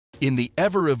In the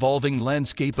ever-evolving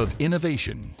landscape of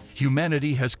innovation,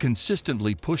 humanity has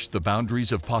consistently pushed the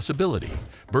boundaries of possibility,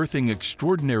 birthing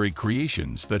extraordinary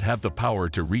creations that have the power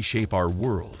to reshape our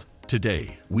world.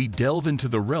 Today, we delve into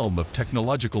the realm of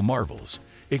technological marvels,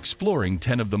 exploring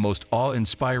 10 of the most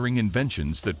awe-inspiring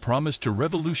inventions that promise to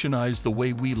revolutionize the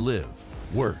way we live,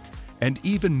 work, and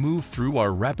even move through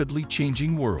our rapidly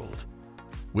changing world.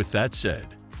 With that said,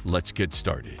 let's get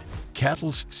started.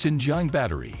 CATL's Xinjiang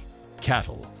battery.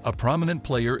 CATL, a prominent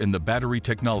player in the battery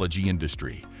technology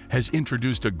industry, has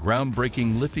introduced a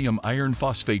groundbreaking lithium iron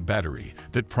phosphate battery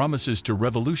that promises to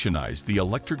revolutionize the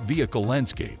electric vehicle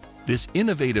landscape. This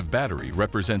innovative battery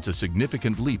represents a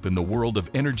significant leap in the world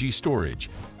of energy storage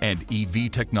and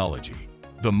EV technology.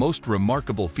 The most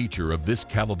remarkable feature of this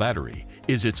CATL battery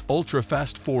is its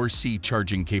ultra-fast 4C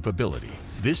charging capability.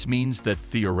 This means that,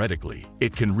 theoretically,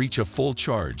 it can reach a full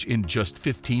charge in just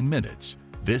 15 minutes.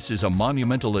 This is a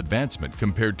monumental advancement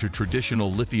compared to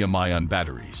traditional lithium-ion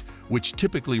batteries, which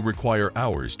typically require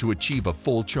hours to achieve a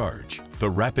full charge.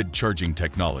 The rapid charging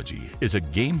technology is a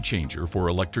game-changer for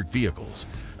electric vehicles,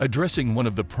 addressing one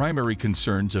of the primary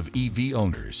concerns of EV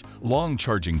owners: long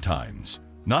charging times.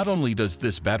 Not only does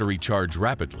this battery charge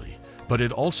rapidly, but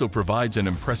it also provides an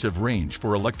impressive range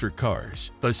for electric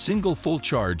cars. A single full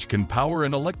charge can power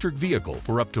an electric vehicle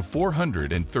for up to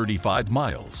 435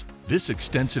 miles. This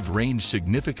extensive range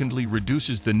significantly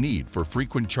reduces the need for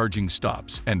frequent charging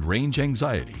stops and range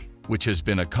anxiety, which has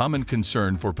been a common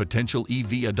concern for potential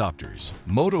EV adopters.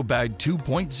 Motobag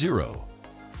 2.0.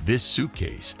 This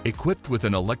suitcase, equipped with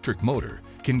an electric motor,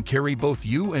 can carry both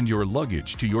you and your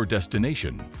luggage to your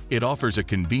destination. It offers a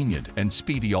convenient and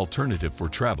speedy alternative for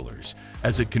travelers,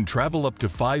 as it can travel up to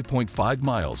 5.5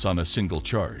 miles on a single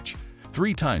charge,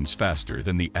 3 times faster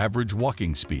than the average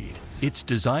walking speed. It's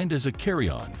designed as a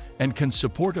carry-on and can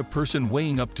support a person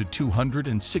weighing up to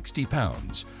 260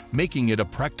 pounds, making it a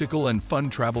practical and fun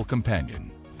travel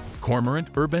companion. Cormorant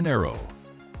Urban Aero.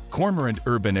 Cormorant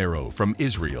Urban Aero from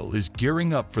Israel is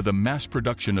gearing up for the mass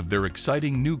production of their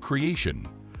exciting new creation,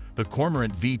 the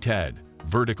Cormorant VTAD,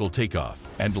 vertical takeoff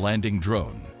and landing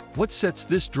drone. What sets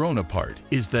this drone apart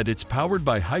is that it's powered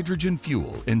by hydrogen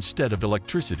fuel instead of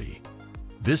electricity.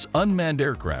 This unmanned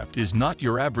aircraft is not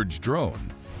your average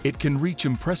drone. It can reach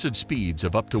impressive speeds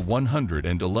of up to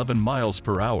 111 miles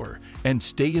per hour and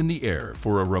stay in the air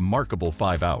for a remarkable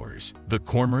 5 hours. The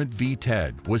Cormorant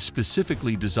VTAD was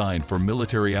specifically designed for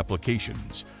military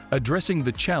applications, addressing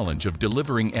the challenge of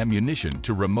delivering ammunition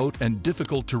to remote and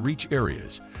difficult-to-reach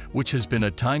areas, which has been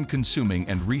a time-consuming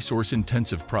and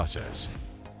resource-intensive process.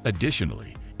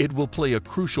 Additionally, it will play a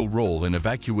crucial role in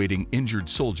evacuating injured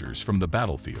soldiers from the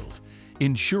battlefield,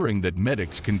 ensuring that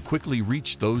medics can quickly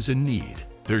reach those in need.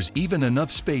 There's even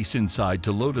enough space inside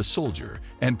to load a soldier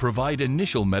and provide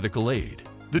initial medical aid.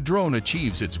 The drone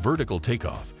achieves its vertical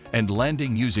takeoff and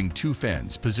landing using 2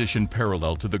 fans positioned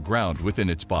parallel to the ground within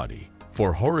its body.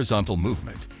 For horizontal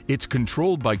movement, it's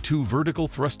controlled by 2 vertical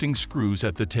thrusting screws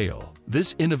at the tail.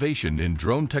 This innovation in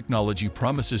drone technology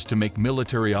promises to make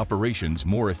military operations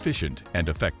more efficient and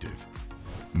effective.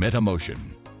 MetaMotion.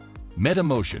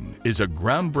 MetaMotion is a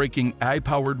groundbreaking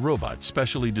AI-powered robot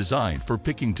specially designed for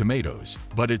picking tomatoes.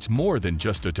 But it's more than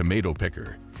just a tomato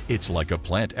picker. It's like a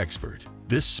plant expert.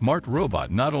 This smart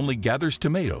robot not only gathers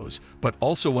tomatoes, but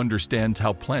also understands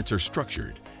how plants are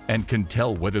structured and can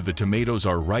tell whether the tomatoes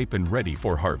are ripe and ready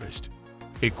for harvest.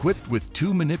 Equipped with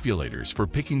 2 manipulators for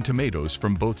picking tomatoes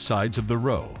from both sides of the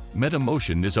row,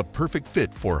 MetaMotion is a perfect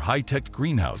fit for high-tech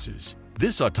greenhouses.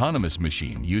 This autonomous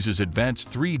machine uses advanced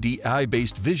 3D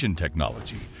AI-based vision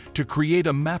technology to create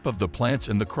a map of the plants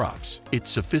and the crops. Its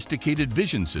sophisticated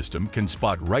vision system can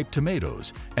spot ripe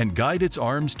tomatoes and guide its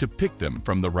arms to pick them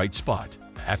from the right spot.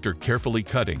 After carefully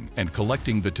cutting and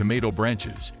collecting the tomato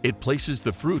branches, it places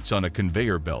the fruits on a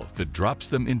conveyor belt that drops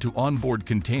them into onboard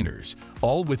containers,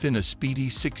 all within a speedy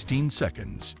 16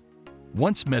 seconds.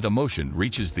 Once MetaMotion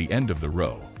reaches the end of the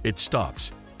row, it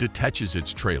stops, detaches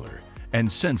its trailer, and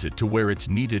sends it to where it's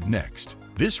needed next.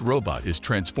 This robot is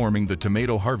transforming the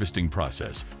tomato harvesting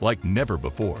process like never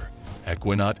before.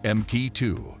 Aquanaut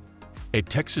MK2. A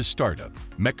Texas startup,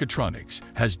 Mechatronics,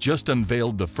 has just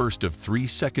unveiled the first of 3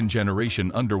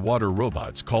 second-generation underwater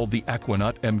robots called the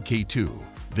Aquanaut MK2.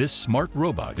 This smart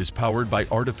robot is powered by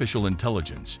artificial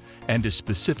intelligence and is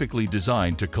specifically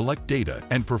designed to collect data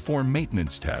and perform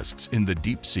maintenance tasks in the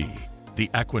deep sea. The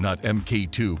Aquanaut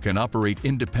MK2 can operate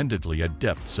independently at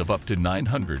depths of up to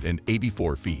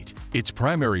 984 feet. Its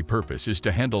primary purpose is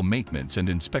to handle maintenance and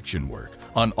inspection work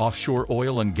on offshore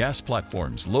oil and gas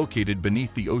platforms located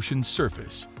beneath the ocean's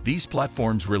surface. These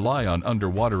platforms rely on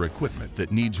underwater equipment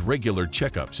that needs regular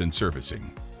checkups and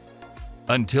servicing.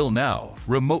 Until now,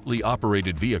 remotely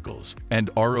operated vehicles and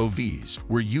ROVs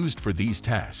were used for these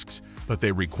tasks, but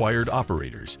they required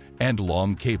operators and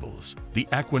long cables. The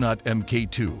Aquanaut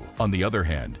Mk2, on the other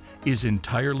hand, is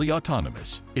entirely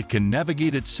autonomous. It can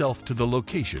navigate itself to the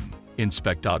location,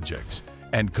 inspect objects,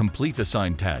 and complete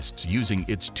assigned tasks using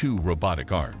its 2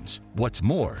 robotic arms. What's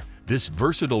more, this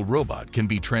versatile robot can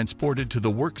be transported to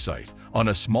the worksite on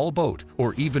a small boat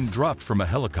or even dropped from a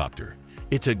helicopter.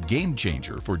 It's a game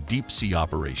changer for deep-sea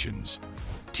operations.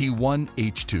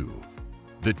 T1H2.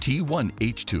 The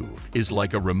T1H2 is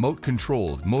like a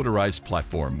remote-controlled motorized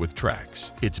platform with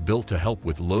tracks. It's built to help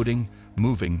with loading,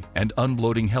 moving, and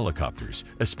unloading helicopters,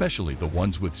 especially the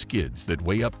ones with skids that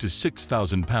weigh up to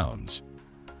 6,000 pounds.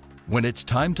 When it's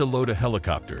time to load a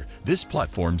helicopter, this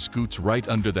platform scoots right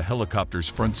under the helicopter's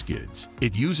front skids.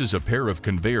 It uses a pair of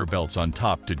conveyor belts on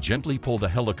top to gently pull the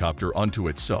helicopter onto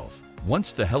itself.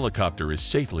 Once the helicopter is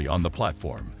safely on the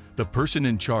platform, the person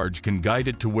in charge can guide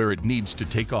it to where it needs to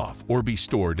take off or be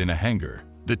stored in a hangar.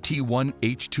 The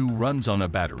T1H2 runs on a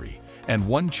battery, and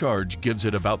one charge gives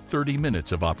it about 30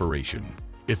 minutes of operation.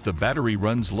 If the battery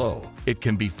runs low, it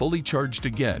can be fully charged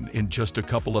again in just a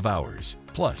couple of hours.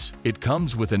 Plus, it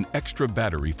comes with an extra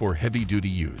battery for heavy-duty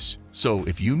use. So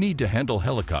if you need to handle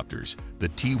helicopters, the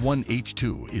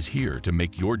T1H2 is here to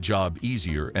make your job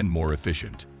easier and more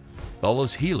efficient.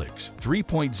 LS Helix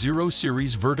 3.0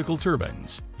 Series Vertical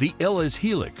Turbines. The LS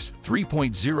Helix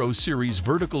 3.0 Series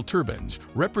vertical turbines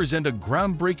represent a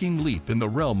groundbreaking leap in the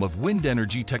realm of wind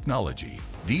energy technology.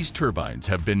 These turbines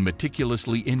have been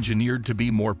meticulously engineered to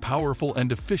be more powerful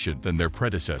and efficient than their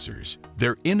predecessors.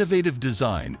 Their innovative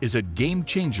design is a game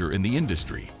changer in the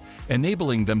industry,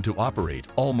 enabling them to operate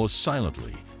almost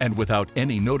silently and without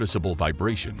any noticeable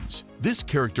vibrations. This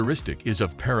characteristic is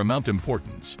of paramount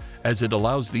importance, as it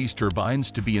allows these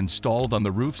turbines to be installed on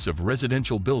the roofs of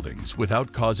residential buildings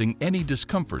without causing any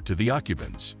discomfort to the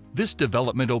occupants. This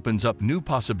development opens up new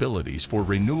possibilities for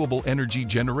renewable energy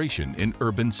generation in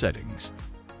urban settings.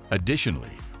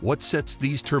 Additionally, what sets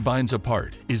these turbines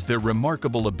apart is their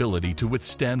remarkable ability to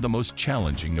withstand the most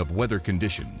challenging of weather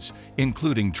conditions,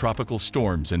 including tropical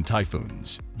storms and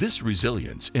typhoons. This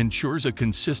resilience ensures a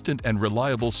consistent and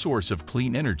reliable source of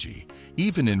clean energy,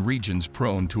 even in regions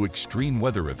prone to extreme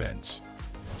weather events.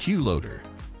 Q-Loader.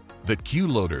 The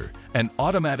Q-Loader, an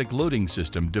automatic loading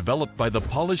system developed by the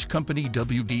Polish company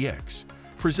WDX,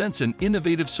 presents an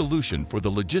innovative solution for the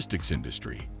logistics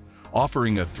industry,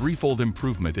 offering a threefold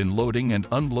improvement in loading and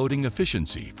unloading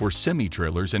efficiency for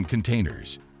semi-trailers and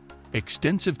containers.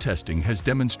 Extensive testing has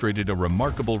demonstrated a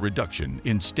remarkable reduction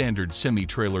in standard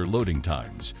semi-trailer loading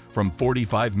times, from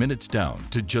 45 minutes down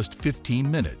to just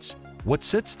 15 minutes. What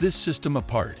sets this system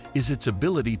apart is its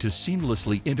ability to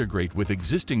seamlessly integrate with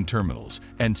existing terminals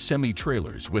and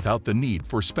semi-trailers without the need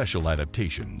for special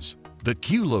adaptations. The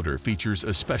Q-Loader features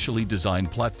a specially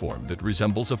designed platform that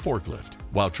resembles a forklift.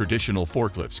 While traditional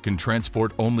forklifts can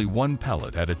transport only one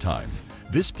pallet at a time,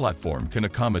 this platform can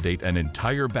accommodate an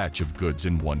entire batch of goods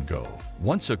in one go.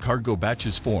 Once a cargo batch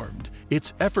is formed,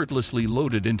 it's effortlessly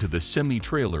loaded into the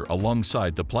semi-trailer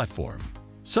alongside the platform.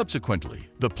 Subsequently,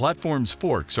 the platform's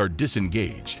forks are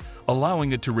disengaged,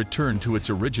 allowing it to return to its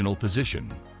original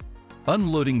position.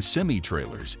 Unloading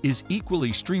semi-trailers is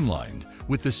equally streamlined,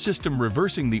 with the system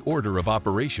reversing the order of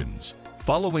operations.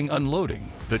 Following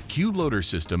unloading, the Q-Loader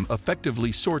system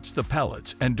effectively sorts the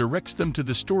pallets and directs them to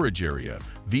the storage area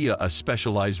via a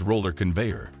specialized roller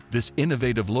conveyor. This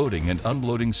innovative loading and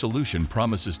unloading solution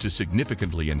promises to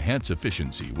significantly enhance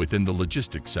efficiency within the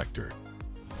logistics sector.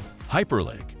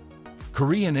 Hyperleg.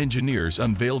 Korean engineers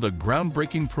unveiled a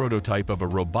groundbreaking prototype of a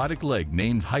robotic leg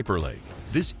named Hyperleg.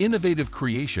 This innovative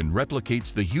creation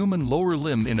replicates the human lower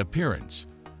limb in appearance,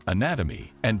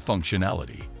 anatomy, and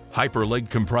functionality. Hyperleg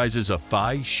comprises a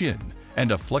thigh, shin,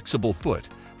 and a flexible foot,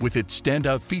 with its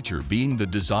standout feature being the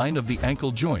design of the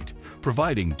ankle joint,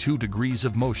 providing 2 degrees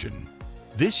of motion.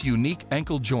 This unique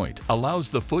ankle joint allows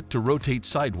the foot to rotate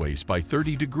sideways by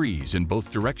 30 degrees in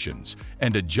both directions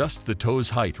and adjust the toe's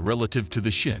height relative to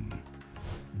the shin.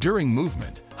 During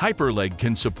movement, Hyperleg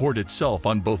can support itself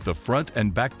on both the front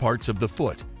and back parts of the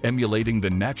foot, emulating the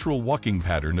natural walking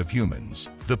pattern of humans.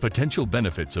 The potential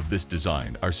benefits of this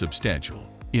design are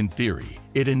substantial. In theory,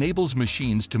 it enables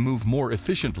machines to move more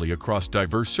efficiently across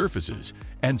diverse surfaces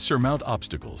and surmount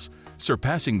obstacles,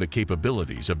 surpassing the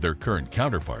capabilities of their current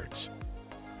counterparts.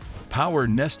 Power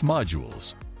Nest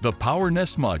Modules. The Power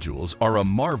Nest modules are a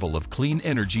marvel of clean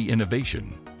energy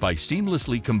innovation. By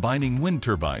seamlessly combining wind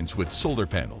turbines with solar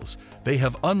panels, they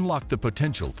have unlocked the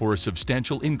potential for a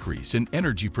substantial increase in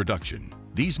energy production.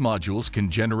 These modules can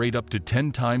generate up to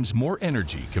 10 times more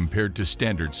energy compared to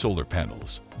standard solar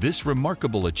panels. This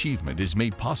remarkable achievement is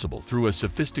made possible through a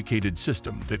sophisticated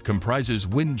system that comprises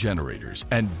wind generators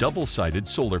and double-sided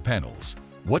solar panels.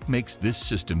 What makes this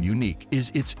system unique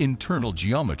is its internal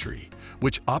geometry,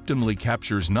 which optimally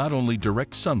captures not only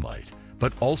direct sunlight,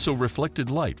 but also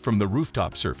reflected light from the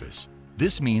rooftop surface.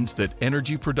 This means that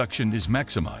energy production is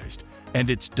maximized, and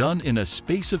it's done in a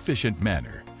space-efficient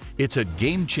manner. It's a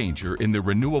game changer in the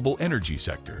renewable energy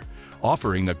sector,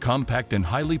 offering a compact and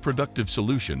highly productive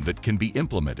solution that can be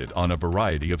implemented on a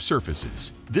variety of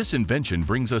surfaces. This invention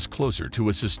brings us closer to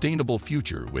a sustainable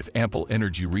future with ample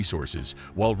energy resources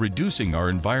while reducing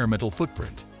our environmental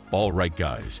footprint. All right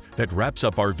guys, that wraps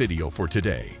up our video for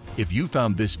today. If you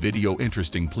found this video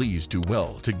interesting, please do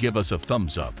well to give us a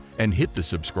thumbs up and hit the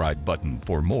subscribe button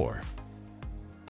for more.